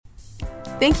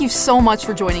Thank you so much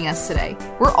for joining us today.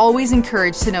 We're always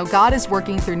encouraged to know God is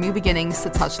working through new beginnings to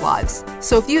touch lives.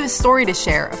 So if you have a story to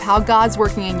share of how God's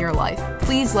working in your life,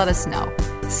 please let us know.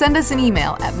 Send us an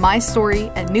email at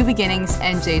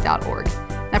mystory@newbeginningsnj.org.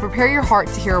 Now prepare your heart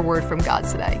to hear a word from God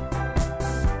today.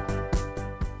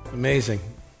 Amazing.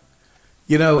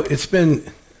 You know, it's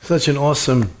been such an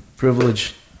awesome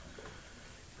privilege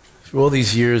for all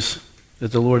these years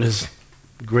that the Lord has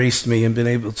graced me and been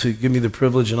able to give me the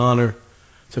privilege and honor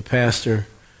to pastor.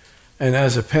 And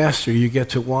as a pastor, you get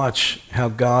to watch how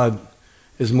God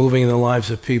is moving in the lives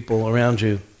of people around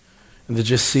you, and to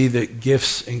just see the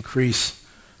gifts increase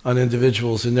on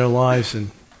individuals in their lives.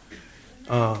 And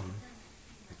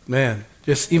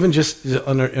just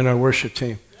in our worship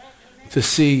team, to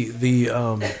see the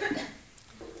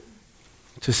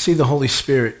Holy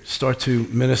Spirit start to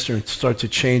minister and start to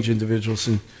change individuals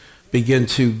and begin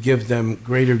to give them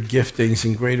greater giftings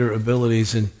and greater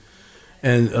abilities, and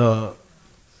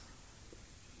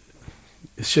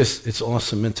it's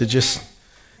awesome. And to just,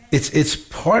 it's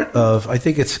part of, I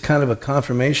think it's kind of a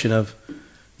confirmation of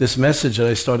this message that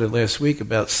I started last week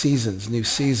about seasons, new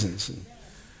seasons. And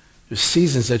there's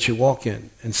seasons that you walk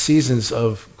in, and seasons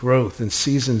of growth, and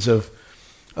seasons of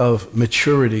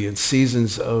maturity, and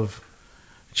seasons of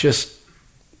just,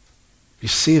 you're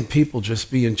seeing people just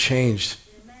being changed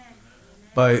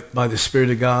by the Spirit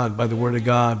of God, by the Word of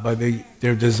God, by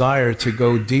their desire to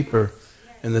go deeper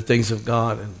in the things of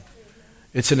God. And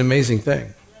it's an amazing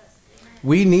thing.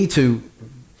 We need to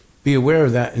be aware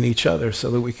of that in each other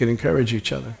so that we can encourage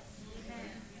each other.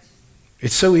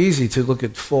 It's so easy to look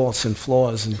at faults and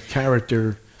flaws and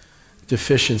character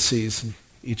deficiencies in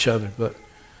each other, but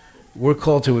we're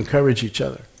called to encourage each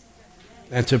other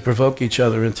and to provoke each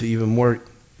other into even more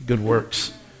good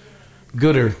works,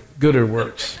 gooder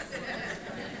works.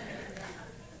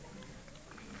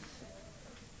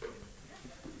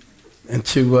 And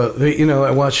to,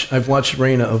 I've watched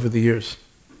Raina over the years.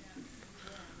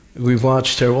 We've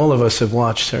watched her, all of us have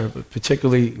watched her, but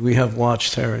particularly we have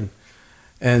watched her.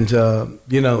 And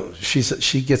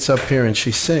she gets up here and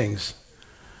she sings.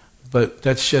 But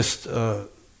that's just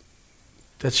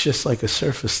like a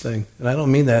surface thing. And I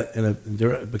don't mean that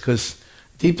because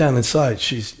deep down inside,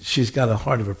 she's got a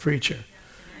heart of a preacher.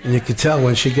 And you can tell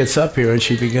when she gets up here and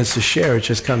she begins to share, it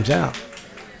just comes out.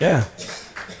 Yeah.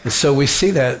 And so we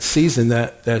see that season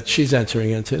that she's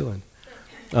entering into, and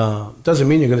doesn't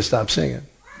mean you're going to stop singing.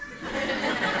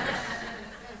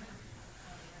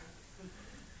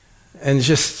 And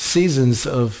just seasons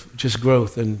of just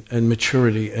growth and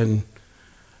maturity and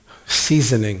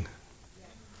seasoning.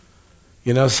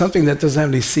 You know, something that doesn't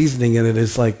have any seasoning in it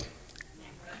is like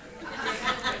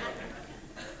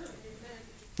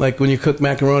when you cook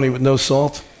macaroni with no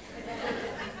salt.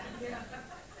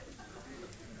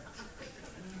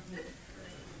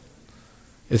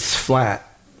 It's flat.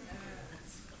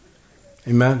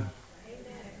 Amen?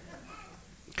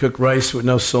 Cook rice with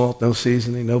no salt, no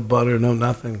seasoning, no butter, no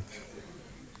nothing.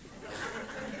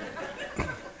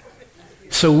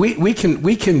 So we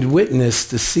can witness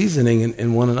the seasoning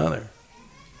in one another.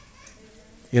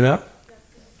 You know?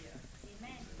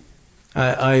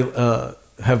 I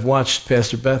have watched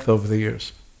Pastor Beth over the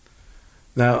years.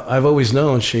 Now, I've always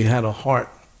known she had a heart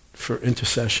for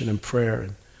intercession and prayer,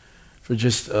 and for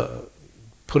just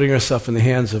putting herself in the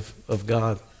hands of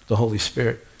God, the Holy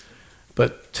Spirit.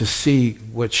 But to see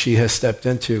what she has stepped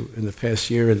into in the past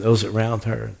year, and those around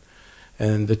her,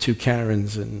 and the two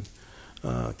Karens, and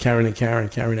Karen A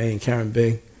and Karen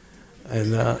B,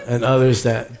 and others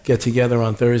that get together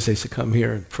on Thursdays to come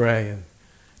here and pray. And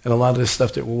a lot of the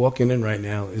stuff that we're walking in right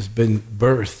now has been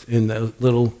birthed in the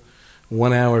little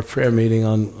 1-hour prayer meeting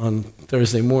on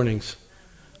Thursday mornings.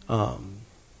 And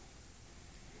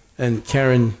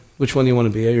Karen, which one do you want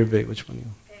to be, A or B? Which one do you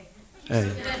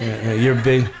want? A. You're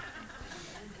B.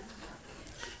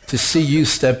 To see you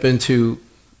step into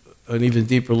an even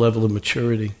deeper level of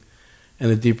maturity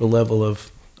and a deeper level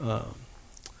of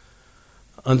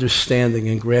understanding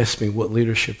and grasping what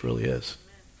leadership really is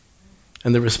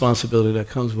and the responsibility that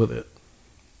comes with it.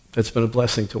 That's been a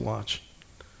blessing to watch.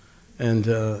 And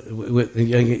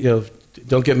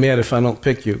don't get mad if I don't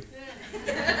pick you.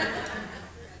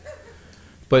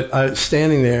 But I was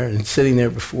standing there and sitting there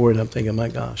before, and I'm thinking, my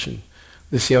gosh, and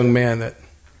this young man that,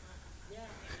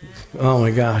 oh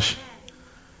my gosh.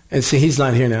 And see, he's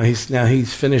not here now.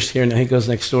 He's finished here now. He goes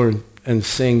next door and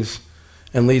sings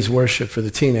and leads worship for the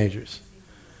teenagers.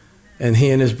 And he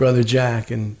and his brother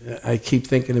Jack, and I keep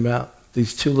thinking about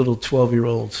these two little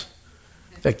 12-year-olds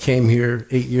that came here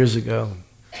 8 years ago,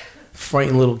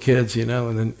 frightened little kids,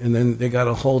 and then they got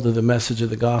a hold of the message of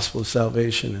the gospel of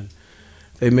salvation, and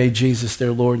They made Jesus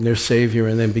their Lord and their Savior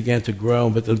and then began to grow.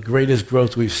 But the greatest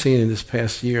growth we've seen in this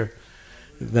past year,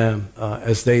 them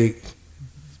as they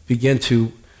begin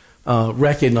to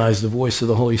recognize the voice of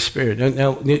the Holy Spirit.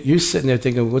 Now, you're sitting there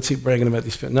thinking, what's he bragging about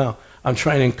these people? No, I'm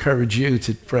trying to encourage you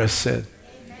to press in.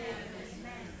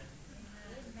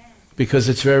 Because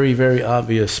it's very, very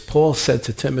obvious. Paul said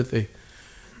to Timothy,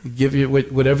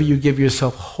 whatever you give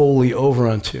yourself wholly over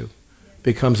unto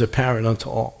becomes apparent unto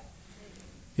all.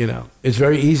 You know, it's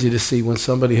very easy to see when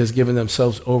somebody has given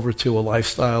themselves over to a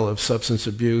lifestyle of substance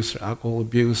abuse or alcohol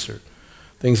abuse or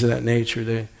things of that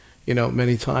nature.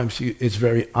 Many times it's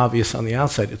very obvious on the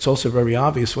outside. It's also very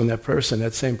obvious when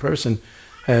that same person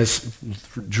has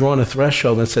drawn a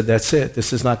threshold and said, that's it,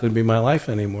 this is not going to be my life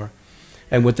anymore.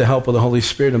 And with the help of the Holy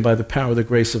Spirit and by the power of the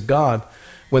grace of God,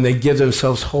 when they give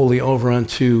themselves wholly over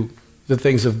unto the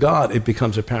things of God, it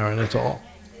becomes apparent unto all.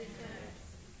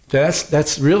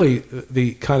 That's really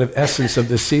the kind of essence of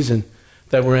this season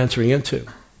that we're entering into.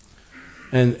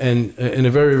 And in a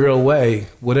very real way,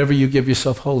 whatever you give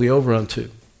yourself wholly over unto,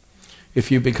 if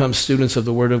you become students of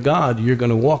the Word of God, you're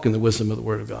going to walk in the wisdom of the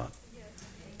Word of God.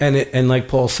 And like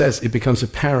Paul says, it becomes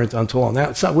apparent unto all.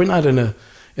 Now, we're not in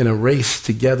a race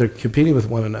together competing with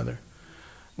one another.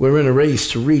 We're in a race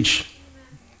to reach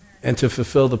and to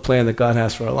fulfill the plan that God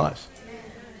has for our lives.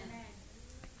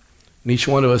 And each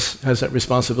one of us has that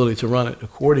responsibility to run it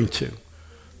according to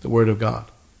the Word of God.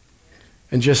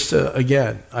 And just,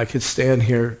 again, I could stand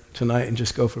here tonight and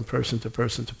just go from person to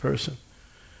person to person.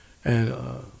 And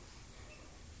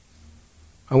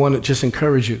I want to just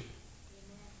encourage you.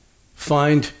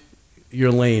 Find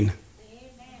your lane.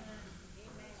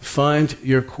 Find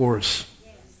your course.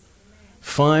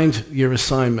 Find your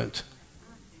assignment.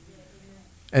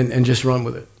 And just run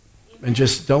with it. And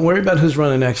just don't worry about who's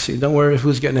running next to you. Don't worry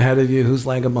who's getting ahead of you, who's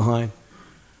lagging behind.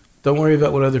 Don't worry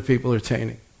about what other people are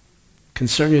attaining.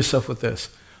 Concern yourself with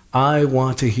this. I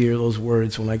want to hear those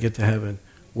words when I get to heaven.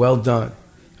 Well done,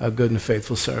 a good and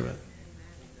faithful servant.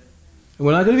 And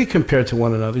we're not going to be compared to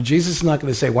one another. Jesus is not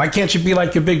going to say, why can't you be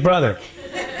like your big brother?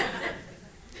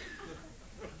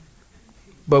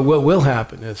 But what will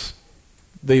happen is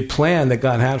the plan that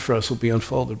God had for us will be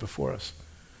unfolded before us.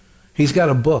 He's got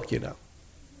a book,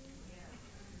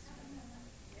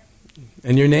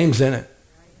 And your name's in it.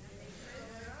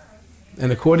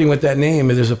 And according with that name,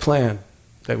 there's a plan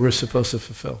that we're supposed to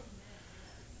fulfill.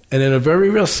 And in a very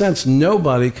real sense,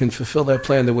 nobody can fulfill that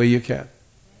plan the way you can.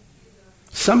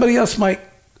 Somebody else might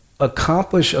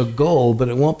accomplish a goal, but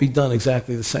it won't be done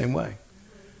exactly the same way.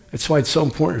 That's why it's so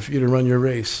important for you to run your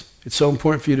race. It's so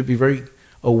important for you to be very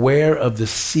aware of the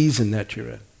season that you're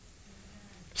in.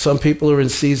 Some people are in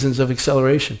seasons of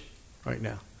acceleration right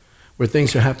now, where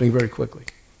things are happening very quickly.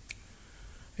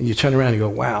 And you turn around and go,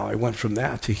 wow, I went from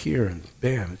that to here, and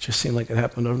bam, it just seemed like it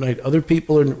happened overnight. Other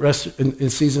people are in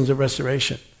seasons of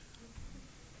restoration,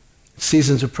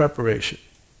 seasons of preparation.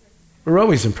 We're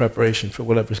always in preparation for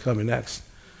whatever's coming next,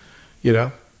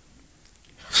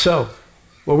 So,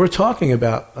 what we're talking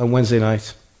about on Wednesday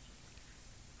nights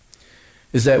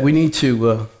is that we need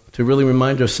to really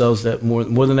remind ourselves that more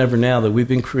than ever now that we've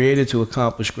been created to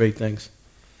accomplish great things.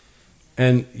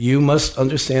 And you must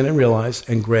understand and realize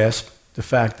and grasp the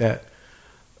fact that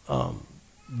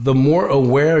the more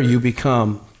aware you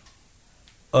become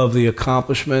of the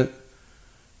accomplishment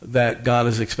that God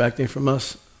is expecting from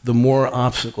us, the more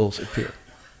obstacles appear.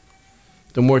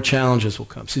 The more challenges will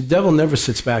come. See, the devil never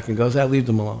sits back and goes, leave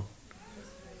them alone.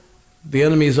 The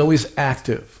enemy is always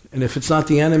active. And if it's not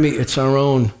the enemy, it's our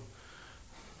own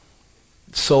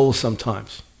soul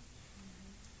sometimes.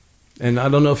 And I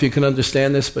don't know if you can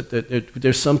understand this, but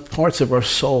there's some parts of our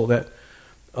soul that,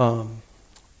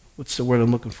 what's the word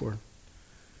I'm looking for?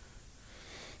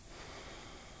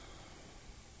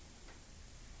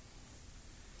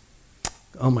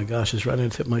 Oh my gosh, it's right on the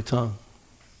tip of my tongue.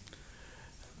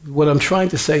 What I'm trying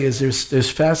to say is there's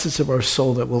facets of our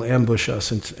soul that will ambush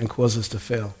us and cause us to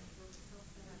fail.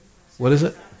 What is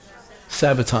it?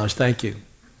 Sabotage, thank you.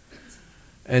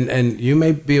 And you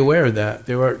may be aware of that.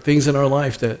 There are things in our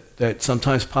life that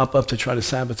sometimes pop up to try to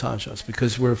sabotage us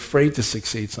because we're afraid to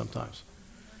succeed sometimes.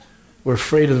 We're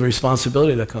afraid of the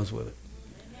responsibility that comes with it.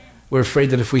 We're afraid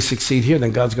that if we succeed here,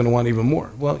 then God's going to want even more.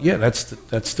 Well, yeah, that's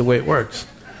the way it works.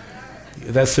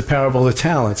 That's the parable of the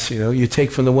talents. You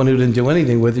take from the one who didn't do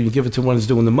anything with it, you give it to one who's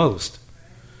doing the most.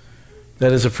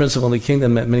 That is a principle in the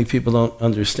kingdom that many people don't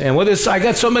understand. I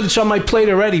got so much on my plate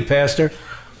already, Pastor.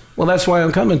 Well, that's why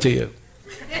I'm coming to you.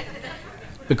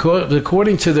 Because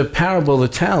according to the parable of the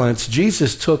talents,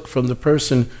 Jesus took from the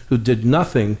person who did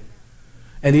nothing,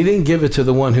 and he didn't give it to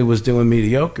the one who was doing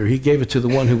mediocre. He gave it to the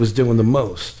one who was doing the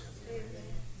most.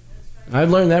 I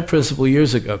learned that principle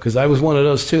years ago because I was one of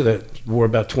those too that wore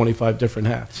about 25 different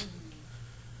hats.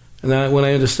 And then when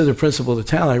I understood the principle of the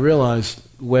talent, I realized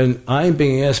when I'm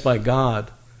being asked by God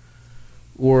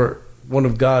or one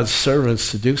of God's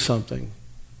servants to do something,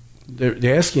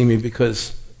 they're asking me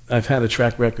because I've had a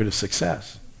track record of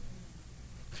success.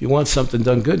 If you want something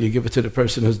done good, you give it to the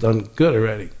person who's done good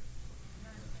already.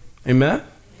 Amen?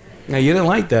 Now, you didn't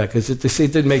like that because it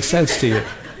didn't make sense to you.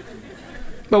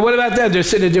 But what about that? They're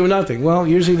sitting there doing nothing. Well,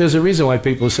 usually there's a reason why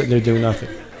people are sitting there doing nothing.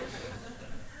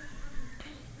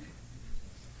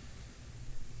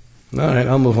 All right,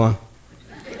 I'll move on.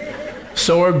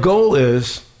 So our goal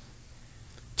is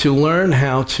to learn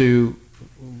how to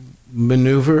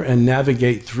maneuver and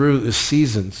navigate through the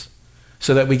seasons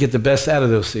so that we get the best out of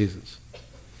those seasons.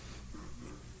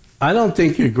 I don't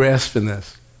think you're grasping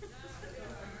this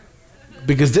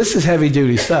because this is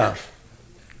heavy-duty stuff.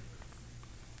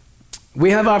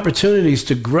 We have opportunities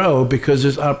to grow because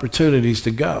there's opportunities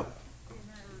to go.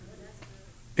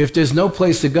 If there's no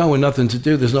place to go and nothing to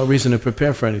do, there's no reason to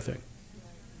prepare for anything.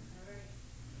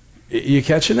 You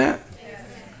catching that?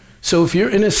 So if you're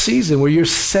in a season where you're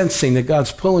sensing that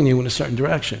God's pulling you in a certain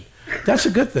direction, that's a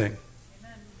good thing.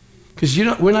 Because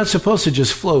we're not supposed to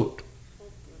just float.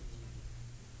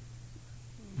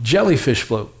 Jellyfish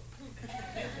float.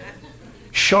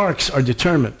 Sharks are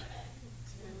determined.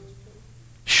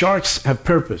 Sharks have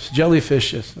purpose.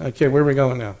 Jellyfish is. Okay, where are we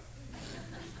going now?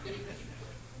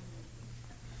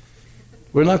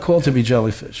 We're not called to be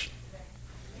jellyfish.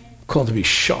 We're called to be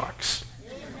sharks.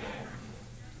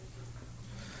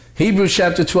 Hebrews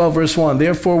chapter 12, verse 1.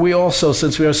 Therefore we also,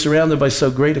 since we are surrounded by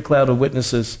so great a cloud of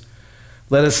witnesses,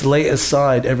 let us lay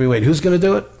aside every weight. Who's going to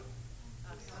do it?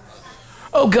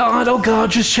 Oh God,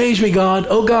 just change me, God.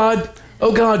 Oh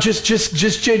God,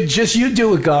 just you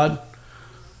do it, God.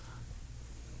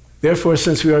 Therefore,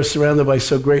 since we are surrounded by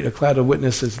so great a cloud of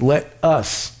witnesses, let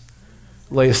us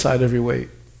lay aside every weight.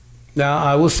 Now,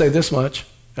 I will say this much.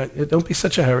 Don't be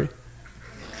such a hurry.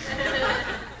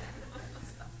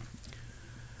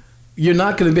 You're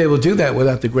not going to be able to do that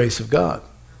without the grace of God.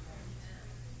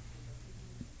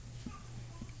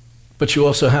 But you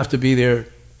also have to be there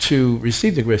to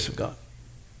receive the grace of God.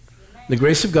 The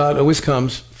grace of God always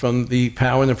comes from the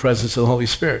power and the presence of the Holy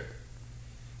Spirit.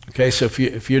 Okay, so if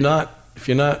you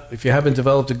haven't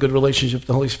developed a good relationship with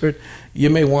the Holy Spirit, you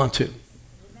may want to.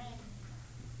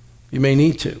 You may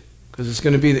need to, because it's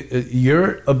going to be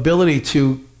your ability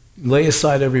to lay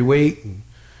aside every weight, and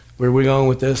where we're going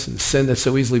with this, and sin that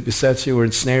so easily besets you or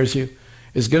ensnares you,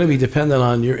 is going to be dependent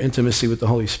on your intimacy with the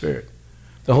Holy Spirit.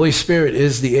 The Holy Spirit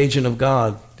is the agent of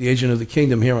God, the agent of the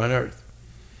kingdom here on earth.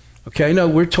 Okay, no,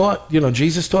 we're taught,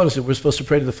 Jesus taught us that we're supposed to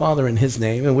pray to the Father in His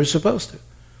name, and we're supposed to.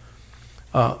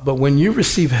 But when you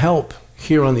receive help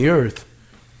here on the earth,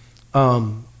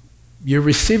 you're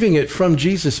receiving it from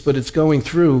Jesus, but it's going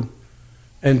through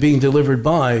and being delivered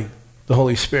by the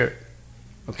Holy Spirit.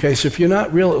 Okay, so if you're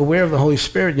not real aware of the Holy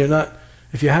Spirit,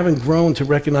 if you haven't grown to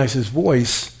recognize His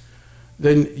voice,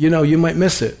 then, you might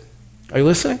miss it. Are you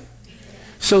listening?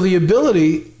 So the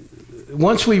ability,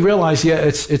 once we realize,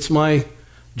 it's my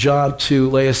job to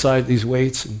lay aside these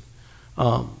weights, and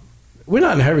we're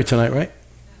not in a hurry tonight, right?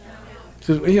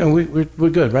 So, we're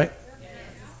good, right?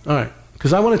 All right,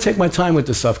 because I want to take my time with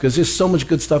this stuff, because there's so much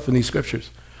good stuff in these scriptures.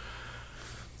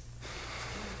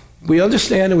 We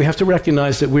understand and we have to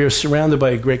recognize that we are surrounded by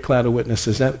a great cloud of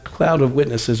witnesses. That cloud of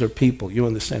witnesses are people. You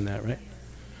understand that, right?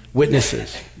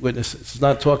 Witnesses. It's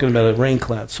not talking about a rain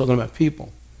cloud. It's talking about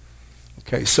people.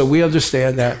 Okay, so we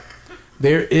understand that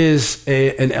there is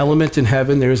an element in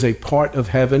heaven. There is a part of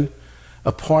heaven,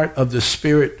 a part of the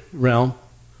spirit realm,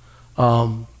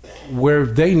 where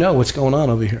they know what's going on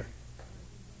over here.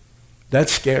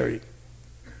 That's scary.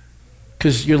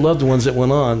 Because your loved ones that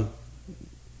went on,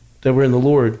 that were in the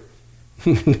Lord,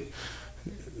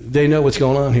 they know what's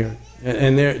going on here.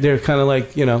 And they're kind of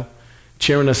like,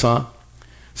 cheering us on.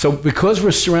 So because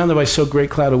we're surrounded by so great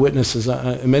cloud of witnesses,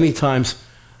 many times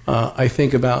I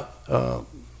think about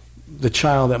the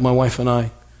child that my wife and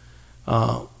I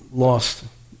lost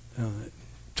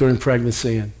during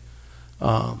pregnancy. And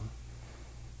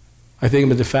I think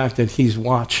about the fact that he's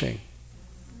watching.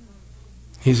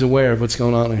 He's aware of what's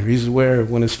going on here. He's aware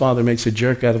of when his father makes a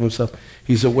jerk out of himself.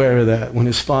 He's aware of that. When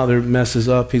his father messes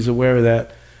up, he's aware of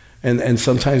that. And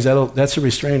sometimes that's a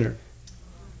restrainer.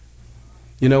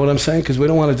 You know what I'm saying? Because we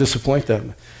don't want to disappoint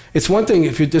them. It's one thing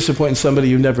if you're disappointing somebody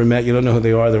you've never met, you don't know who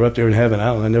they are, they're up there in heaven.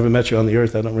 I never met you on the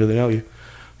earth, I don't really know you.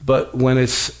 But when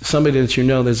it's somebody that you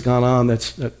know that's gone on,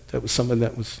 that was somebody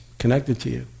that was connected to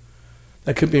you,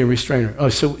 that could be a restrainer. Oh,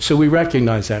 so we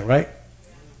recognize that, right?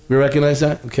 We recognize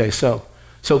that? Okay, so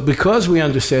So because we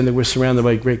understand that we're surrounded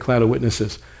by a great cloud of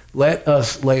witnesses, let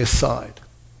us lay aside.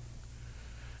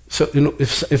 So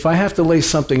if I have to lay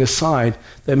something aside,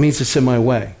 that means it's in my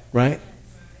way, right?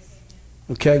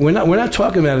 Okay, we're not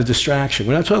talking about a distraction.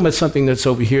 We're not talking about something that's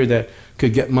over here that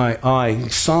could get my eye.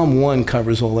 Psalm 1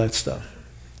 covers all that stuff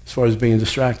as far as being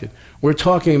distracted. We're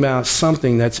talking about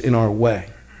something that's in our way.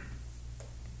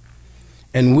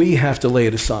 And we have to lay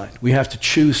it aside. We have to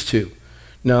choose to.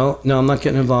 No, I'm not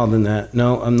getting involved in that.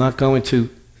 No, I'm not going to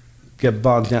get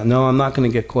bogged down. No, I'm not going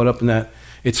to get caught up in that.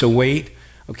 It's a weight.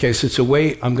 Okay, so it's a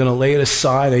weight. I'm going to lay it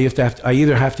aside. I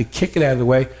either have to kick it out of the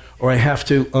way or I have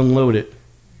to unload it.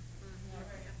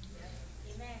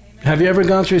 Have you ever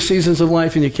gone through seasons of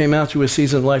life and you came out through a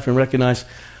season of life and recognized,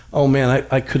 oh man,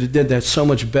 I could have did that so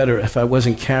much better if I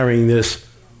wasn't carrying this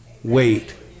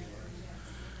weight?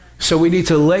 So we need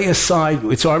to lay aside,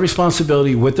 it's our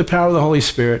responsibility with the power of the Holy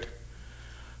Spirit,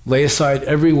 lay aside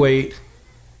every weight,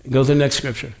 go to the next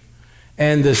scripture,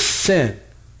 and the sin.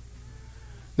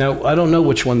 Now, I don't know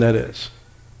which one that is.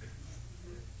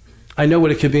 I know what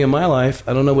it could be in my life.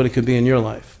 I don't know what it could be in your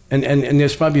life. And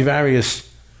there's probably various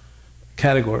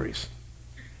categories.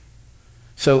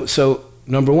 So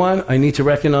number one, I need to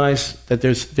recognize that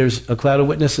there's a cloud of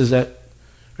witnesses that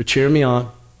are cheering me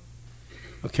on.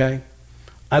 Okay?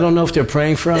 I don't know if they're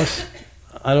praying for us.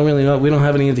 I don't really know. We don't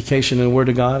have any indication in the Word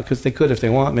of God, because they could if they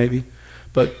want, maybe.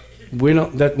 But we're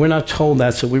not told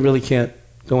that, so we really can't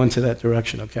go into that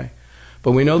direction, okay?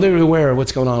 But we know they're aware of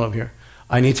what's going on over here.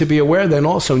 I need to be aware, then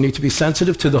also need to be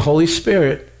sensitive to the Holy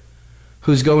Spirit,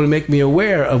 who's going to make me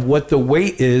aware of what the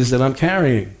weight is that I'm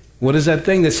carrying. What is that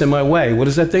thing that's in my way? What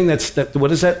is that thing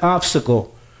what is that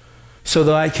obstacle? So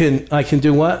that I can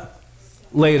do what?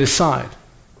 Lay it aside.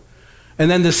 And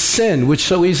then the sin, which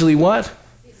so easily what?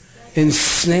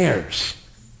 Ensnares.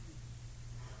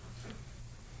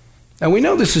 And we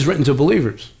know this is written to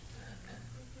believers.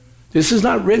 This is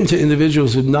not written to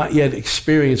individuals who have not yet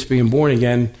experienced being born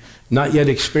again, not yet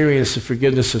experienced the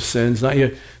forgiveness of sins, not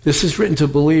yet. This is written to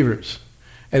believers.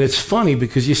 And it's funny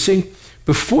because you see,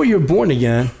 before you're born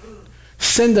again,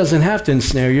 sin doesn't have to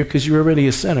ensnare you because you're already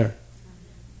a sinner.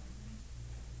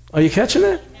 Are you catching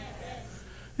that?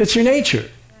 It's your nature.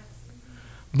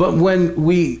 But when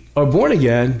we are born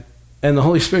again and the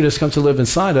Holy Spirit has come to live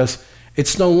inside us,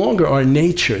 it's no longer our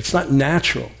nature. It's not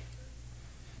natural.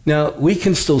 Now, we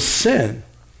can still sin,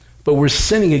 but we're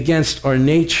sinning against our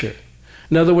nature.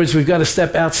 In other words, we've got to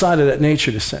step outside of that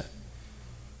nature to sin.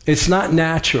 It's not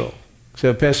natural.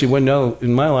 So, Pastor, you wouldn't know,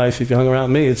 in my life, if you hung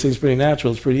around me, it seems pretty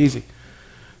natural. It's pretty easy.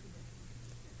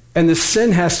 And the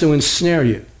sin has to ensnare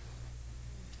you.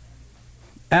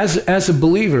 As a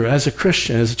believer, as a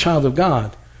Christian, as a child of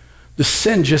God, the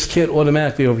sin just can't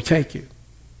automatically overtake you.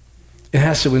 It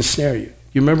has to ensnare you.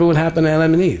 You remember what happened to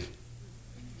Adam and Eve?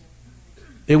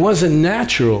 It wasn't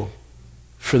natural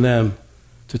for them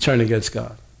to turn against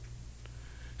God.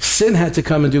 Sin had to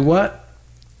come and do what?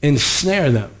 Ensnare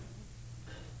them.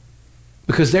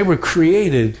 Because they were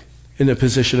created in a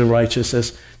position of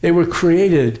righteousness. They were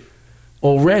created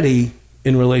already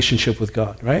in relationship with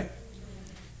God, right?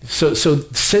 So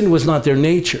sin was not their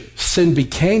nature. Sin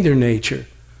became their nature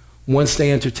once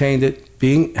they entertained it,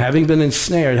 having been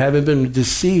ensnared, having been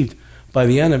deceived by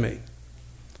the enemy.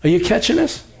 Are you catching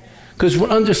this? Because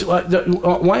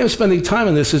why I'm spending time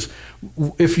on this is,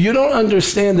 if you don't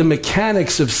understand the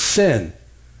mechanics of sin,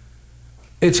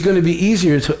 it's going to be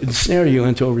easier to ensnare you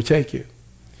and to overtake you.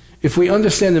 If we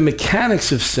understand the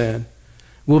mechanics of sin,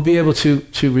 we'll be able to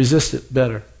resist it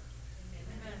better.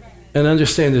 And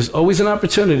understand there's always an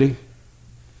opportunity.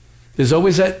 There's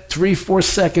always that 3-4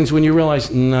 seconds when you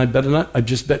realize, I better not. I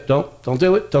just bet, don't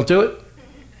do it. Don't do it.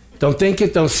 Don't think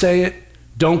it. Don't say it.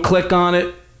 Don't click on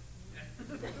it.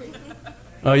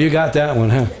 Oh, you got that one,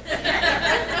 huh?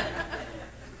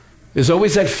 There's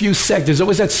always that few seconds. There's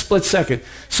always that split second.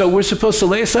 So we're supposed to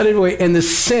lay aside every way, and the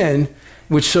sin,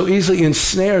 which so easily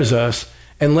ensnares us,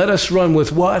 and let us run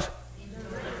with what?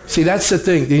 Endurance. See, that's the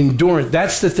thing, the endurance.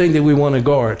 That's the thing that we want to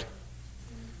guard.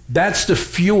 That's the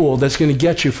fuel that's going to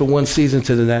get you from one season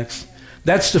to the next.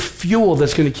 That's the fuel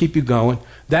that's going to keep you going.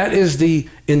 That is the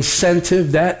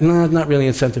incentive. Not really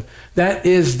incentive. That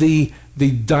is the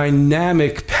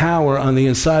dynamic power on the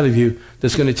inside of you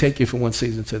that's going to take you from one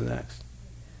season to the next.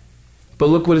 But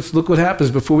look what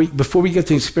happens before we get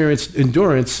to experience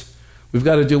endurance. We've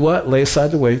got to do what? Lay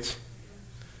aside the weights,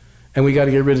 and we got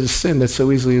to get rid of the sin that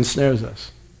so easily ensnares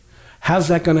us. How's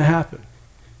that going to happen?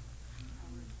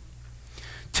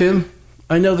 Tim,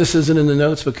 I know this isn't in the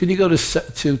notes, but could you go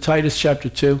to Titus chapter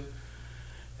 2?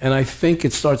 And I think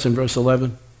it starts in verse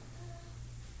 11.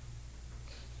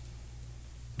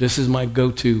 This is my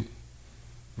go-to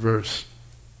verse.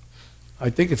 I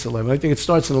think it's 11. I think it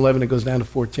starts in 11 and goes down to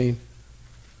 14.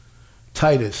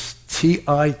 Titus,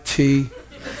 T-I-T-U-S.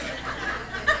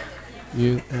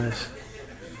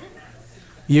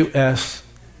 U-S-T-I-T.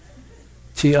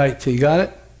 Got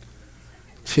it?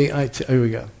 T-I-T. Here we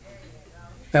go.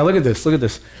 Now look at this. Look at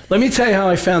this. Let me tell you how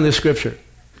I found this scripture.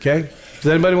 Okay? Does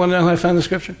anybody want to know how I found the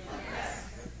scripture?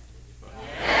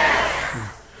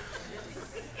 Yes.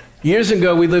 Years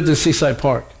ago, we lived in Seaside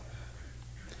Park.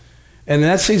 And in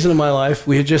that season of my life,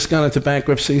 we had just gone into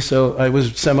bankruptcy, so I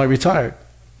was semi-retired.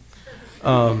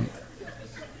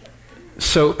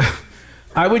 So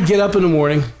I would get up in the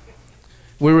morning.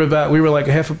 We were like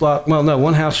a half a block, well, no,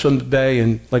 one house from the bay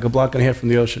and like a block and a half from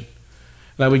the ocean.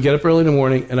 And I would get up early in the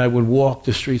morning and I would walk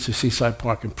the streets of Seaside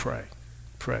Park and pray.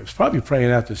 I was probably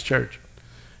praying out this church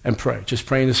and pray. Just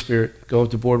pray in the Spirit, go up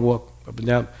the boardwalk, up and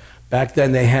down. Back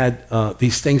then they had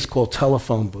these things called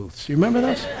telephone booths. You remember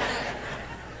those?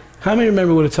 How many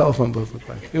remember what a telephone booth looked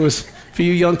like? It was, for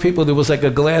you young people, there was like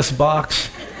a glass box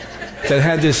that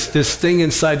had this thing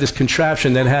inside, this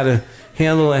contraption that had a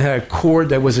handle and had a cord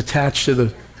that was attached to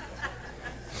the...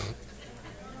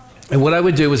 And what I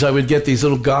would do is I would get these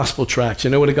little gospel tracts.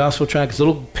 You know what a gospel tract is? A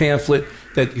little pamphlet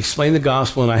that explained the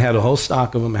gospel, and I had a whole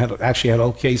stock of them. I actually had a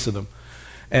whole case of them.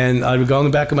 And I would go in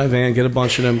the back of my van, get a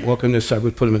bunch of them, walk in this. I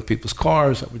would put them in people's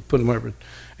cars. I would put them wherever.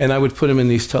 And I would put them in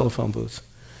these telephone booths.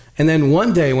 And then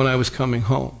one day when I was coming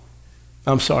home,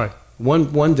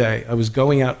 one day I was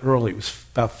going out early. It was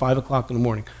about 5 o'clock in the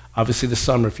morning. Obviously the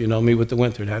summer, if you know me with the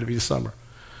winter, it had to be the summer.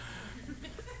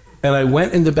 And I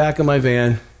went in the back of my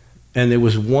van, and there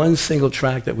was one single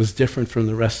tract that was different from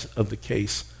the rest of the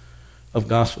case of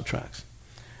gospel tracts.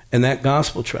 And that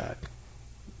gospel tract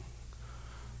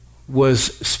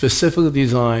was specifically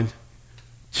designed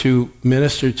to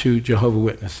minister to Jehovah's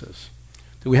Witnesses.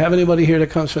 Do we have anybody here that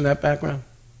comes from that background?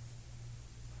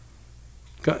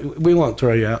 We won't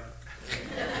throw you out.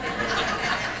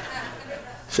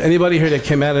 So anybody here that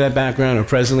came out of that background or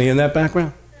presently in that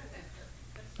background?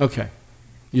 Okay.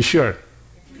 You sure?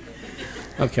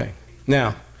 Okay.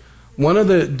 Now, one of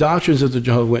the doctrines of the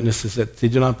Jehovah's Witnesses is that they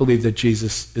do not believe that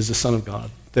Jesus is the Son of God.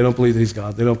 They don't believe that he's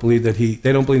God. They don't believe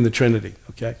in the Trinity,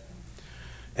 okay?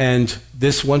 And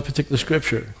this one particular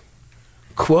scripture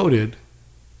quoted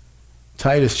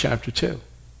Titus chapter 2.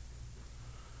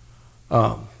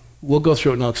 We'll go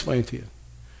through it and I'll explain it to you.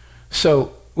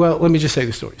 So, well, let me just say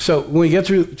the story. So when we get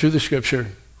through the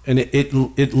scripture, and it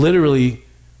literally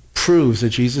proves that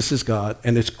Jesus is God,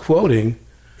 and it's quoting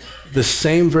the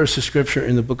same verse of scripture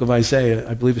in the book of Isaiah,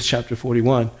 I believe it's chapter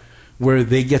 41, where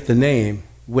they get the name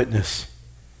witness.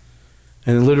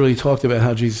 And it literally talked about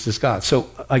how Jesus is God. So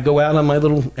I go out on my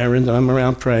little errand, and I'm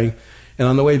around praying, and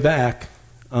on the way back,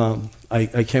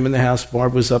 I came in the house.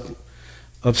 Barb was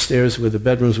upstairs where the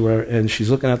bedrooms were, and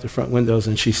she's looking out the front windows,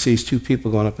 and she sees two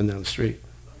people going up and down the street.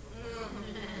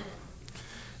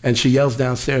 And she yells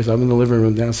downstairs. I'm in the living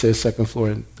room downstairs, second floor,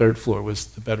 and third floor was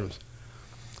the bedrooms.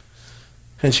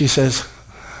 And she says,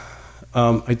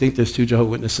 I think there's two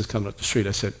Jehovah's Witnesses coming up the street.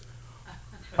 I said,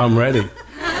 I'm ready.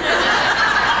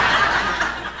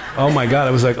 Oh my God,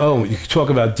 I was like, oh, you talk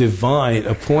about divine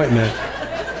appointment.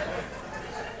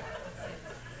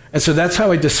 And so that's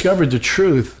how I discovered the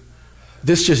truth.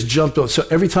 This just jumped on. So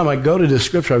every time I go to this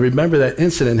scripture, I remember that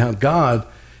incident, how God,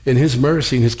 in his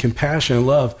mercy and his compassion and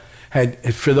love,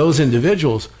 had, for those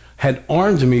individuals, had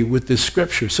armed me with this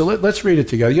scripture. So let's read it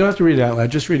together. You don't have to read it out loud,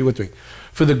 just read it with me.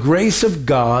 For the grace of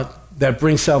God that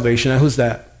brings salvation. Now who's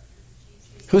that?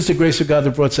 Who's the grace of God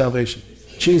that brought salvation?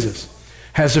 Jesus.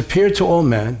 Has appeared to all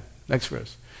men, next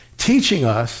verse, teaching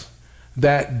us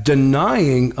that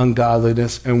denying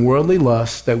ungodliness and worldly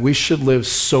lust, that we should live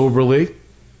soberly,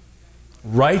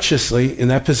 righteously in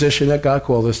that position that God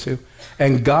called us to,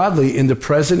 and godly in the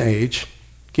present age.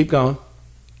 Keep going.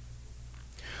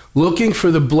 Looking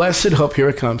for the blessed hope, here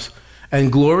it comes,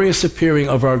 and glorious appearing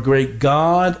of our great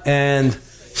God and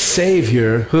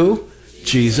Savior, who?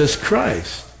 Jesus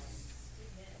Christ.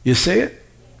 You see it?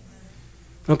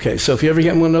 Okay, so if you ever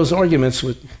get in one of those arguments,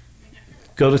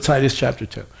 go to Titus chapter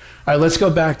 2. All right, let's go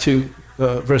back to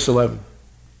verse 11.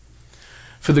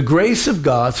 For the grace of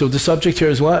God, so the subject here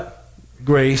is what?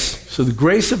 Grace. So the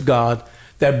grace of God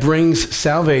that brings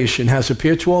salvation has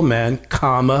appeared to all men,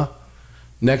 comma,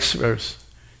 next verse,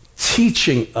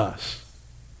 teaching us.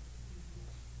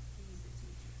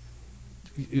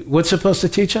 What's supposed to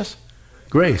teach us?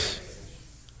 Grace.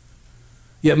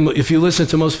 Yeah, if you listen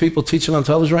to most people teaching on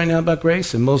television right now about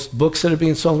grace, and most books that are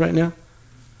being sold right now,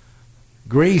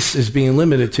 grace is being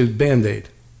limited to Band-Aid.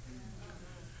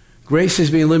 Grace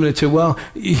is being limited to, well,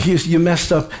 you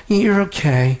messed up, you're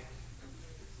okay.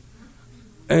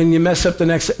 And you mess up the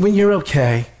next, when you're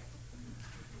okay.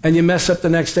 and you mess up the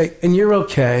next day, and you're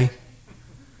okay.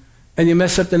 And you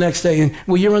mess up the next day, and,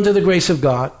 well, you're under the grace of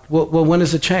God. Well, when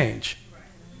does it change?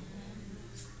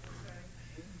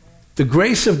 The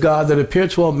grace of God that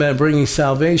appeared to all men bringing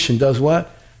salvation does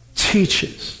what?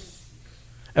 Teaches.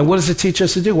 And what does it teach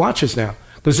us to do? Watch us now.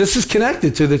 Because this is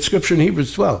connected to the scripture in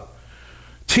Hebrews 12.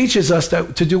 Teaches us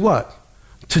that to do what?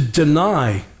 To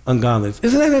deny ungodliness.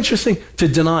 Isn't that interesting? To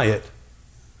deny it.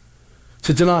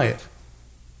 To deny it.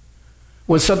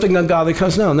 When something ungodly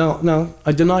comes, no,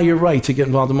 I deny your right to get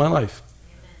involved in my life.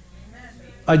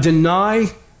 I deny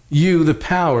you the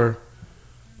power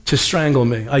to strangle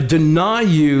me. I deny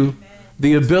you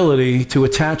the ability to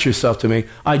attach yourself to me.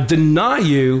 I deny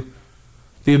you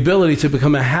the ability to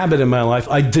become a habit in my life.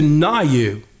 I deny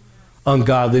you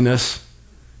ungodliness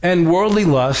and worldly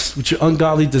lusts, which are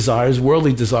ungodly desires,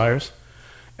 worldly desires.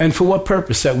 And for what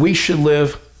purpose? That we should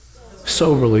live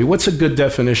soberly. What's a good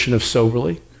definition of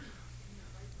soberly?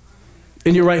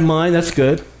 In your right mind, that's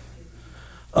good.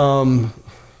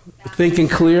 Thinking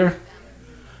clear,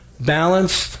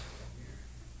 balanced,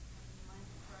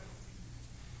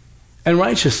 and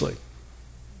righteously.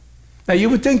 Now, you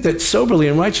would think that soberly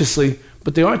and righteously,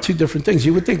 but they are two different things.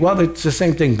 You would think, well, it's the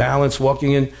same thing, balance,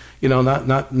 walking in,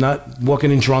 not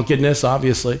walking in drunkenness,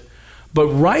 obviously. But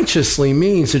righteously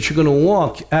means that you're going to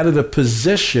walk out of the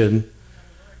position,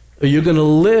 or you're going to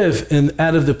live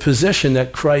out of the position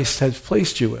that Christ has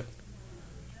placed you in.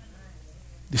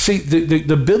 You see,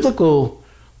 the biblical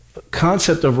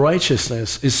concept of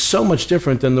righteousness is so much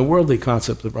different than the worldly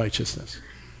concept of righteousness.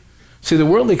 See, the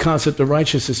worldly concept of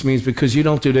righteousness means because you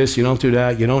don't do this, you don't do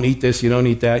that, you don't eat this, you don't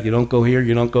eat that, you don't go here,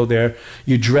 you don't go there,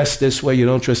 you dress this way, you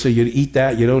don't dress that, you eat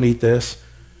that, you don't eat this,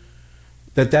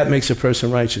 that makes a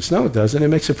person righteous. No, it doesn't. It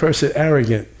makes a person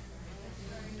arrogant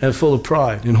and full of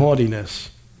pride and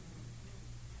haughtiness.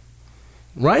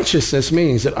 Righteousness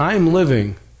means that I'm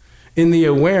living in the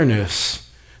awareness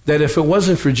that if it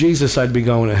wasn't for Jesus, I'd be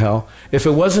going to hell. If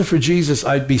it wasn't for Jesus,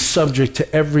 I'd be subject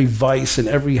to every vice and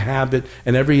every habit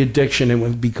and every addiction and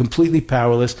would be completely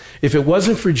powerless. If it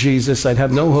wasn't for Jesus, I'd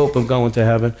have no hope of going to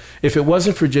heaven. If it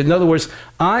wasn't for Jesus, in other words,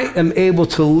 I am able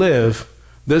to live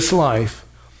this life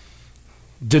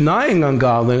denying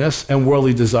ungodliness and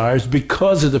worldly desires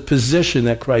because of the position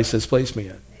that Christ has placed me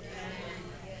in.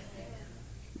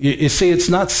 You see, it's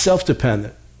not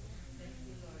self-dependent.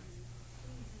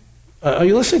 Are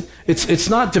you listening? It's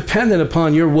not dependent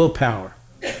upon your willpower.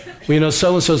 Well,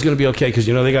 so-and-so is going to be okay because,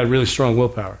 they got really strong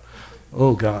willpower.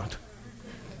 Oh, God.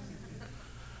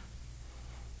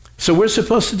 So we're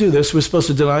supposed to do this. We're supposed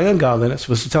to deny ungodliness.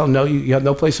 We're supposed to tell them, no, you have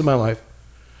no place in my life.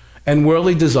 And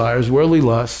worldly desires, worldly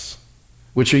lusts,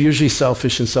 which are usually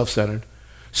selfish and self-centered,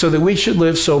 so that we should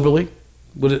live soberly,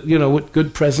 with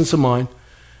good presence of mind,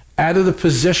 out of the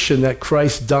position that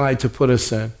Christ died to put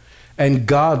us in, and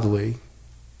godly,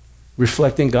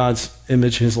 reflecting God's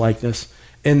image, his likeness,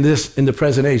 in the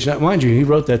present age. Now, mind you, he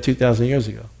wrote that 2,000 years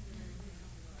ago.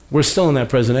 We're still in that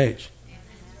present age.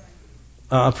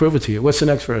 I'll prove it to you. What's the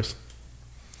next verse?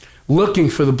 Looking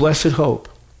for the blessed hope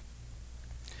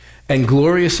and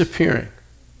glorious appearing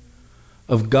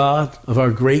of God, of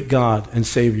our great God and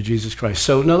Savior, Jesus Christ.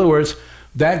 So, in other words,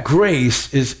 that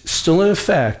grace is still in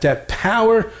effect, that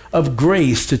power of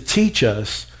grace to teach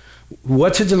us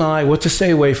what to deny, what to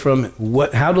stay away from,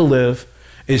 how to live,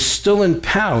 is still in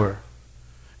power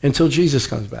until Jesus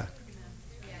comes back.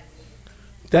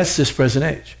 That's this present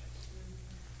age.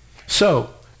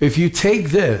 So, if you take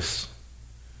this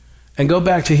and go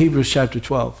back to Hebrews chapter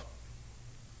 12,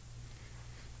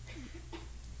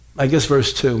 I guess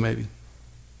verse 2 maybe.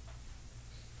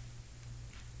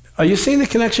 Are you seeing the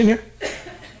connection here?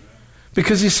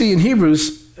 Because you see in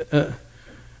Hebrews,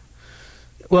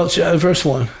 verse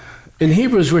 1, in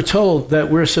Hebrews, we're told that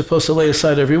we're supposed to lay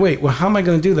aside every weight. Well, how am I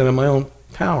going to do that in my own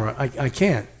power? I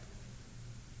can't.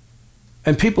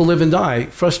 And people live and die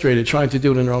frustrated trying to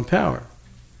do it in their own power.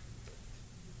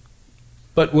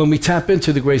 But when we tap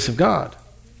into the grace of God,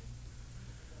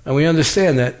 and we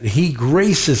understand that he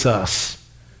graces us,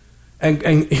 and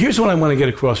here's what I want to get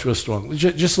across real strong.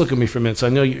 Just look at me for a minute. So I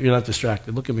know you're not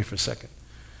distracted. Look at me for a second.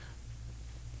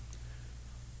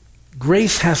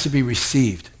 Grace has to be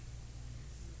received.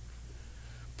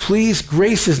 Please,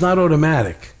 grace is not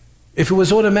automatic. If it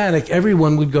was automatic,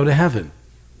 everyone would go to heaven.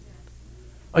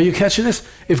 Are you catching this?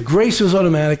 If grace was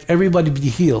automatic, everybody would be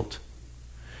healed.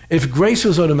 If grace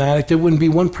was automatic, there wouldn't be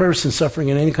one person suffering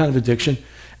in any kind of addiction.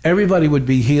 Everybody would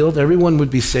be healed. Everyone would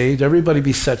be saved. Everybody would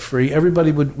be set free.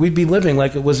 We'd be living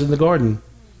like it was in the garden.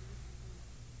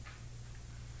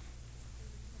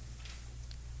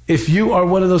 If you are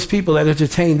one of those people that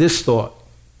entertain this thought,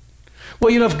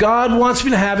 well, if God wants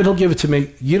me to have it, he'll give it to me.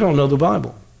 You don't know the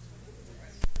Bible.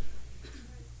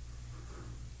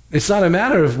 It's not a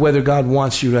matter of whether God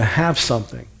wants you to have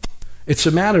something. It's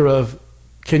a matter of,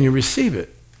 can you receive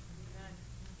it?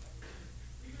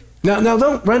 Now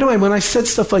don't, right away, when I said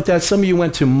stuff like that, some of you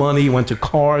went to money, went to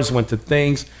cars, went to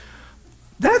things.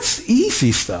 That's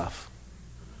easy stuff.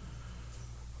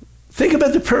 Think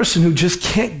about the person who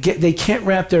just they can't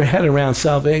wrap their head around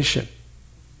salvation.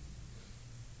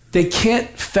 They can't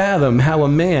fathom how a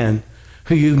man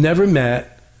who you've never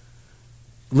met,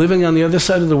 living on the other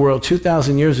side of the world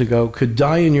 2,000 years ago, could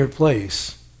die in your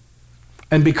place.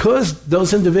 And because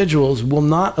those individuals will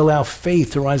not allow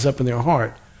faith to rise up in their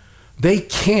heart, they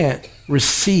can't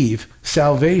receive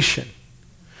salvation.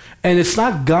 And it's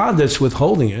not God that's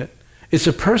withholding it. It's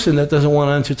a person that doesn't want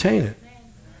to entertain it.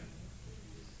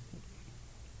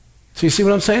 So you see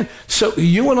what I'm saying? So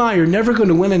you and I are never going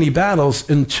to win any battles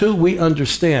until we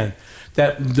understand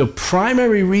that the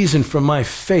primary reason for my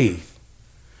faith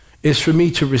is for me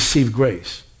to receive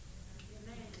grace.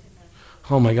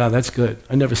 Oh my God, that's good.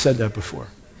 I never said that before.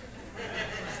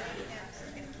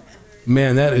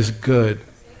 Man, that is good.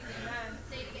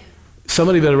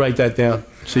 Somebody better write that down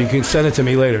so you can send it to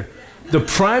me later. The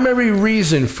primary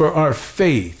reason for our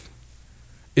faith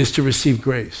is to receive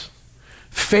grace.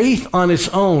 Faith on its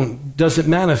own doesn't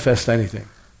manifest anything.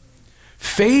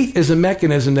 Faith is a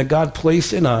mechanism that God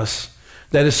placed in us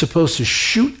that is supposed to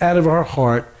shoot out of our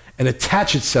heart and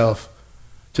attach itself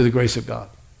to the grace of God.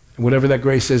 And whatever that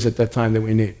grace is at that time that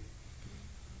we need.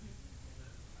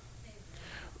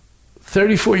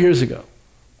 34 years ago,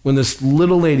 when this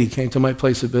little lady came to my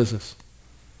place of business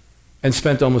and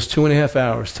spent almost 2.5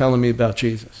 hours telling me about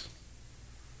Jesus,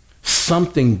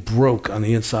 something broke on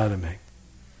the inside of me.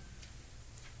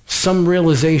 Some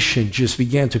realization just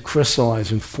began to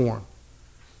crystallize and form.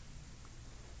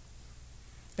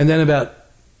 And then about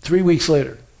 3 weeks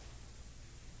later,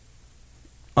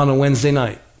 on a Wednesday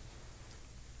night,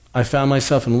 I found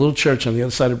myself in a little church on the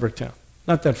other side of Bricktown,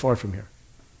 not that far from here.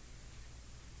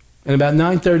 And about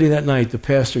 9:30 that night, the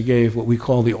pastor gave what we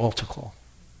call the altar call.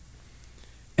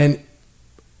 And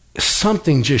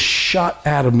something just shot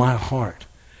out of my heart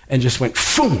and just went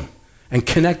boom and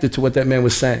connected to what that man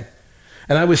was saying.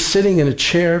 And I was sitting in a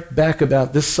chair back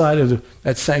about this side of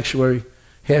that sanctuary,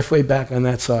 halfway back on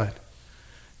that side.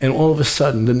 And all of a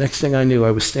sudden, the next thing I knew,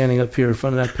 I was standing up here in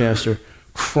front of that pastor,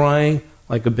 crying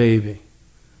like a baby.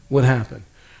 What happened?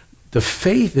 The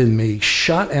faith in me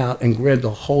shot out and grabbed a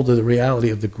hold of the reality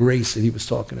of the grace that he was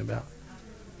talking about.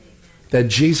 That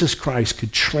Jesus Christ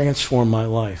could transform my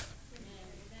life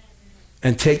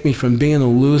and take me from being a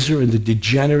loser and the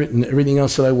degenerate and everything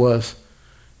else that I was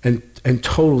and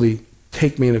totally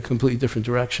take me in a completely different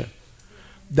direction.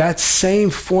 That same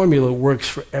formula works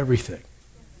for everything.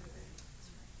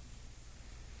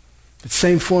 The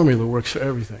same formula works for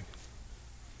everything.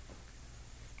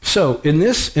 So in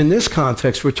this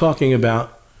context, we're talking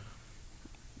about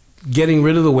getting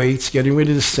rid of the weights, getting rid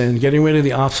of the sin, getting rid of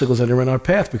the obstacles that are in our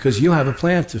path, because you have a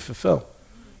plan to fulfill.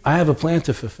 I have a plan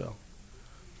to fulfill.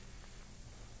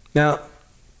 Now,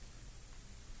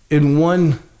 to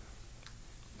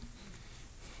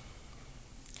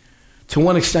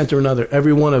one extent or another,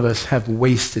 every one of us have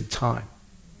wasted time.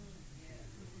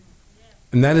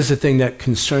 And that is the thing that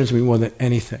concerns me more than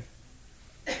anything.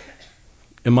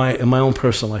 In my own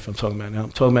personal life, I'm talking about now.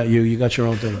 I'm talking about you. You got your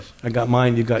own things. I got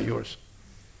mine. You got yours.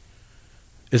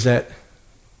 Is that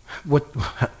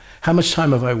how much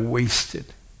time have I wasted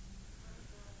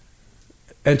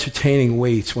entertaining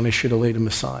weights when I should have laid them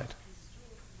aside?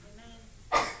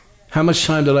 How much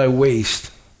time did I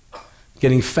waste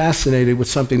getting fascinated with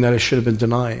something that I should have been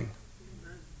denying?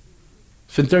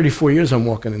 It's been 34 years I'm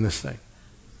walking in this thing.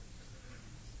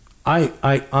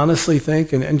 I honestly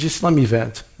think, and just let me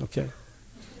vent, okay?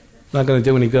 Not going to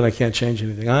do any good. I can't change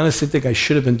anything. I honestly think I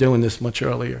should have been doing this much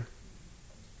earlier.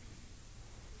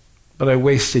 But I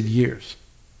wasted years.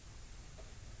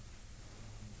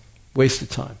 Wasted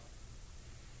time.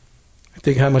 I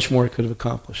think how much more I could have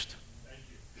accomplished.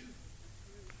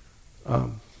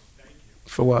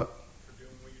 For what? For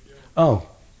doing what you're doing. Oh,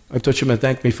 I thought you meant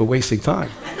thank me for wasting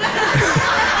time.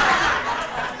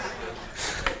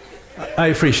 I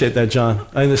appreciate that, John.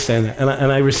 I understand that.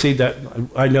 And I receive that.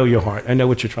 I know your heart. I know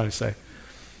what you're trying to say.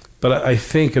 But I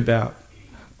think about,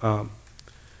 how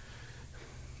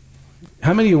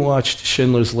many of you watched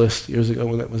Schindler's List years ago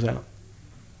when that was out?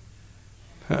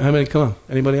 How many? Come on.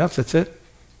 Anybody else? That's it? You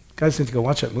guys need to go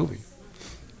watch that movie.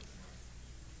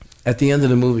 At the end of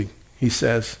the movie, he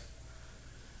says,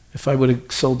 if I would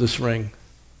have sold this ring,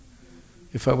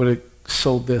 if I would have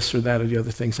sold this or that or the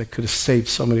other things, I could have saved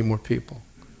so many more people.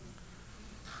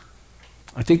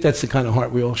 I think that's the kind of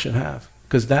heart we all should have,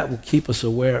 because that will keep us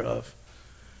aware of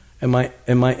Am I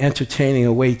entertaining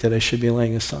a weight that I should be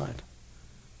laying aside?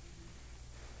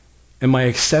 Am I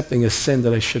accepting a sin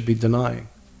that I should be denying?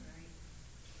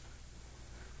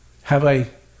 Am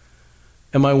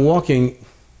I walking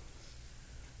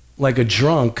like a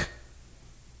drunk?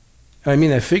 I mean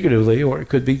that figuratively, or it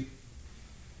could be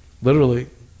literally,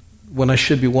 when I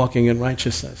should be walking in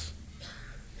righteousness.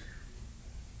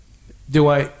 Do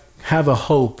I have a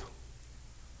hope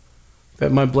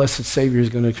that my blessed Savior is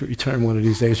going to return one of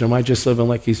these days, or am I just living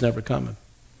like he's never coming?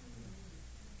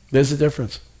 There's a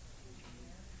difference.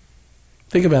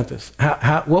 Think about this.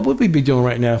 What would we be doing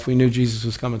right now if we knew Jesus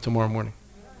was coming tomorrow morning?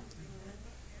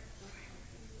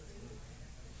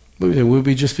 Would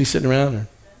we just be sitting around? Or?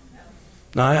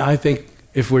 No, I think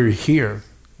if we're here,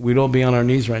 we'd all be on our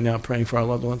knees right now praying for our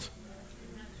loved ones.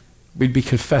 We'd be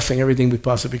confessing everything we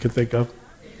possibly could think of.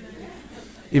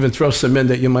 Even throw some in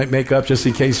that you might make up just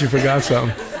in case you forgot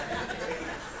something.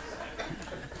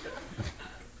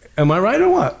 Am I right or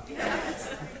what?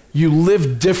 You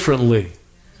live differently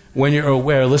when you're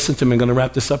aware. Listen to me, I'm going to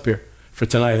wrap this up here for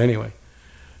tonight anyway.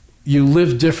 You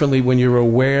live differently when you're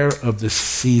aware of the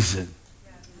season.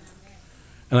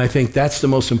 And I think that's the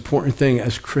most important thing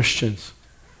as Christians.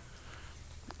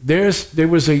 There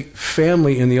was a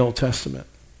family in the Old Testament.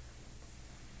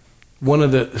 One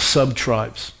of the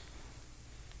sub-tribes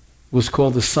was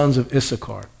called the sons of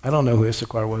Issachar. I don't know who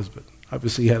Issachar was, but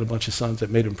obviously he had a bunch of sons that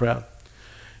made him proud.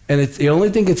 And the only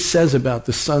thing it says about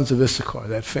the sons of Issachar,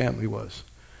 that family, was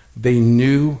they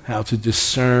knew how to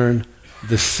discern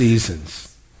the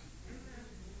seasons.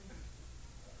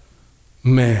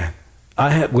 Man,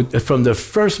 from the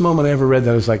first moment I ever read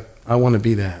that, I was like, I want to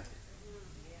be that.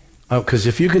 Because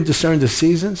if you can discern the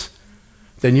seasons,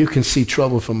 then you can see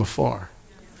trouble from afar.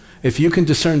 If you can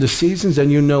discern the seasons, then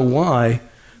you know why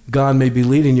God may be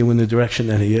leading you in the direction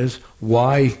that he is.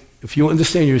 Why, if you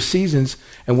understand your seasons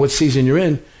and what season you're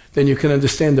in, then you can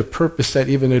understand the purpose that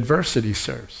even adversity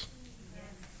serves.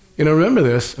 You know, remember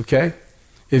this, okay?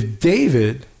 If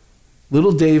David,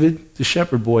 little David, the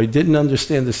shepherd boy, didn't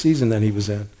understand the season that he was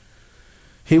in,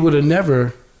 he would have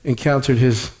never encountered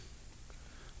his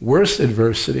worst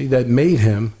adversity that made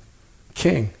him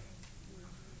king.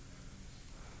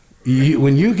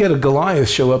 When you get a Goliath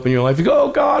show up in your life, you go,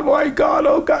 oh God, why God,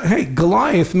 oh God. Hey,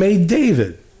 Goliath made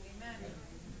David.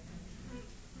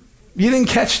 You didn't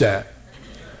catch that.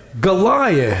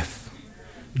 Goliath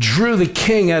drew the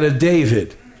king out of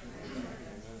David.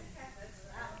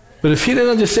 But if he didn't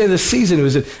understand the season, it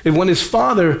was when his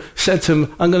father said to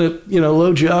him, I'm going to,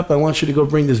 load you up. I want you to go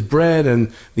bring this bread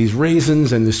and these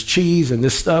raisins and this cheese and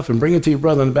this stuff and bring it to your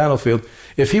brother on the battlefield.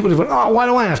 If he would have went, oh, why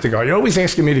do I have to go? You're always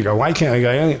asking me to go. Why can't I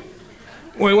go?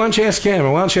 Well, why don't you ask him?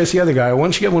 Or why don't you ask the other guy? Or why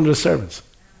don't you get one of the servants?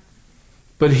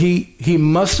 But he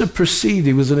must have perceived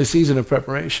he was in a season of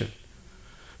preparation.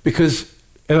 Because,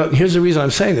 and here's the reason I'm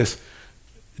saying this.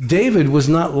 David was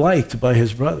not liked by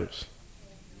his brothers.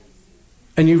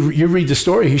 And you read the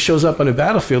story, he shows up on the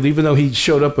battlefield, even though he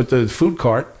showed up with the food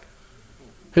cart.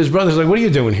 His brother's like, what are you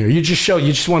doing here? You just want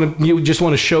to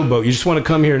showboat. You just want to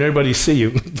come here and everybody see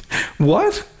you.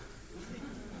 What?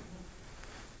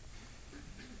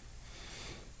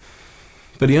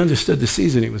 But he understood the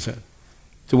season he was in.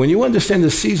 So when you understand the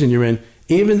season you're in,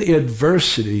 even the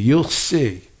adversity you'll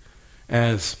see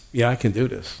as, yeah, I can do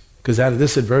this. Because out of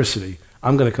this adversity,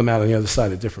 I'm going to come out on the other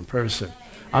side a different person.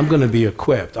 I'm going to be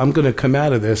equipped. I'm going to come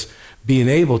out of this being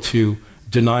able to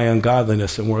deny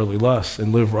ungodliness and worldly lust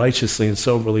and live righteously and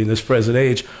soberly in this present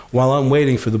age while I'm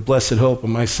waiting for the blessed hope of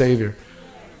my Savior,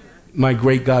 my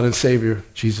great God and Savior,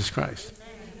 Jesus Christ.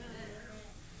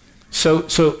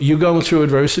 So you going through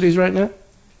adversities right now?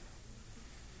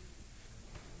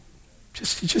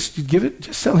 Just give it,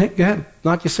 just tell him, go ahead,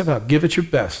 knock yourself out. Give it your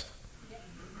best.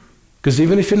 Because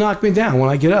even if you knock me down, when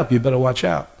I get up, you better watch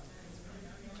out.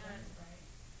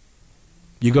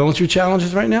 You going through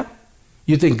challenges right now?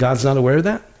 You think God's not aware of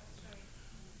that?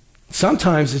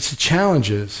 Sometimes it's the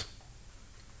challenges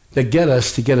that get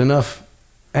us to get enough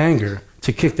anger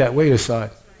to kick that weight aside.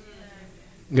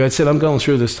 God said, I'm going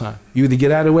through this time. You either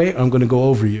get out of the way or I'm going to go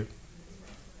over you.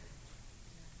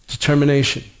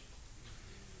 Determination.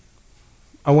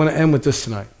 I want to end with this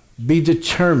tonight. Be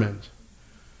determined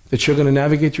that you're going to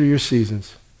navigate through your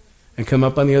seasons and come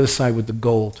up on the other side with the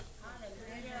gold.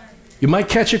 You might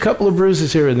catch a couple of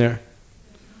bruises here and there,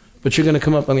 but you're going to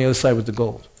come up on the other side with the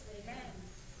gold.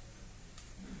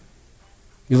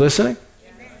 You listening?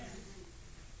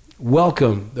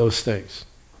 Welcome those things.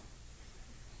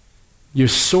 Your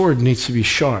sword needs to be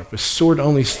sharp. A sword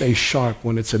only stays sharp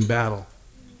when it's in battle.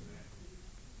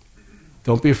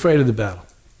 Don't be afraid of the battle.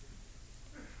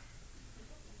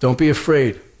 Don't be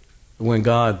afraid when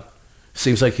God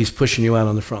Seems like he's pushing you out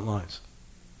on the front lines.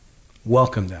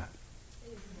 Welcome that.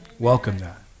 Welcome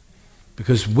that.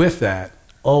 Because with that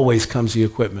always comes the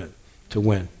equipment to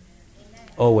win.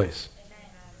 Always.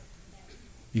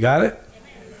 You got it?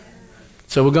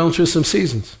 So we're going through some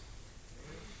seasons.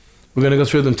 We're going to go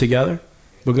through them together.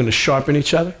 We're going to sharpen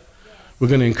each other. We're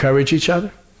going to encourage each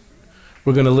other.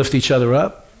 We're going to lift each other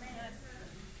up.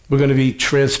 We're going to be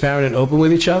transparent and open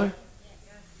with each other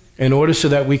in order so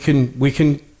that we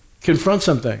can confront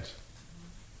some things.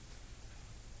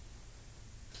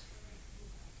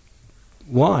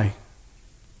 Why?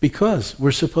 Because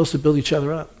we're supposed to build each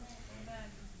other up.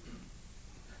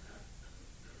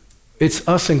 It's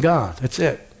us and God. That's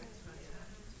it.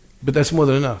 But that's more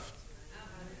than enough.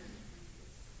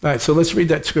 All right, so let's read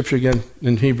that scripture again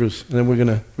in Hebrews, and then we're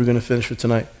gonna finish for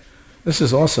tonight. This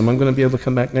is awesome. I'm going to be able to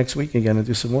come back next week again and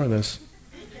do some more of this.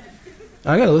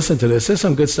 I got to listen to this. There's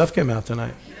some good stuff came out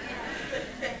tonight.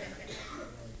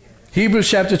 Hebrews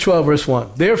chapter 12, verse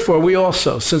 1. Therefore, we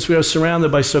also, since we are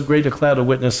surrounded by so great a cloud of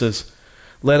witnesses,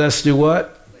 let us do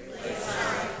what?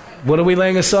 What are we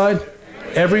laying aside?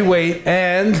 Every weight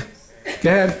and,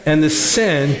 go ahead, and the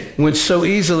sin which so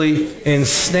easily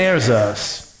ensnares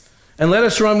us. And let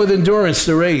us run with endurance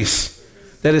the race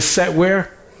that is set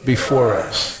where? Before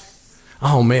us.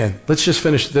 Oh man, let's just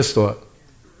finish this thought.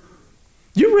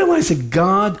 You realize that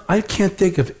God, I can't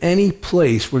think of any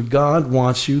place where God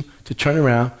wants you to turn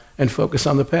around and focus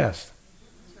on the past.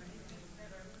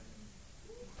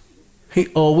 He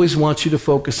always wants you to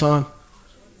focus on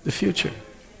the future.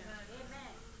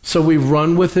 So we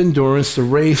run with endurance the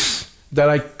race that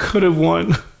I could have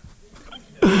won.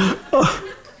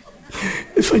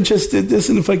 If I just did this,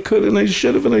 and if I could, and I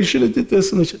should have did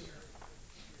this, and I should.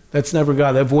 That's never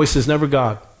God. That voice is never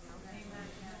God.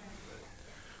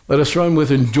 Let us run with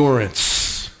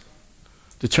endurance,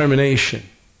 determination,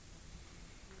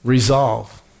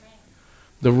 resolve.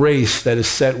 The race that is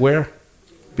set where?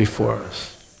 Before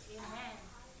us.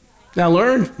 Now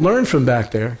learn from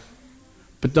back there,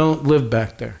 but don't live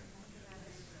back there.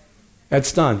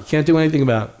 That's done. You can't do anything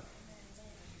about it.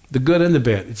 The good and the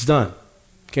bad, it's done.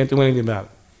 Can't do anything about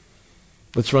it.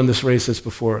 Let's run this race that's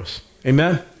before us.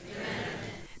 Amen?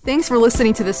 Thanks for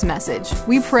listening to this message.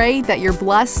 We pray that you're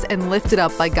blessed and lifted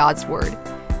up by God's Word.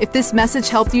 If this message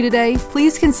helped you today,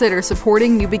 please consider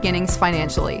supporting New Beginnings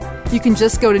financially. You can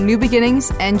just go to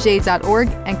newbeginningsnj.org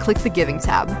and click the Giving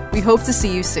tab. We hope to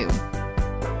see you soon.